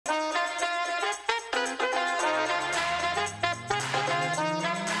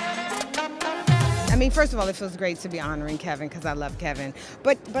mean, first of all, it feels great to be honoring Kevin because I love Kevin.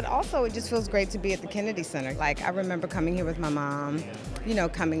 But also, it just feels great to be at the Kennedy Center. Like, I remember coming here with my mom, you know,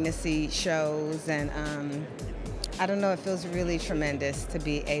 coming to see shows. And I don't know, it feels really tremendous to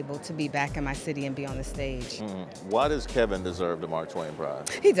be able to be back in my city and be on the stage. Why does Kevin deserve the Mark Twain Prize?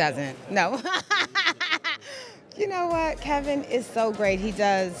 He doesn't, no. You know what? Kevin is so great. He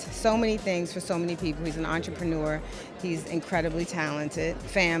does so many things for so many people. He's an entrepreneur. He's incredibly talented.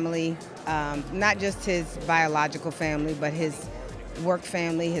 Family, not just his biological family, but his work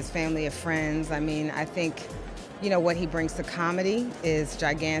family, his family of friends. I mean, I think, you know, what he brings to comedy is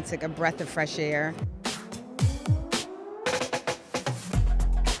gigantic, a breath of fresh air.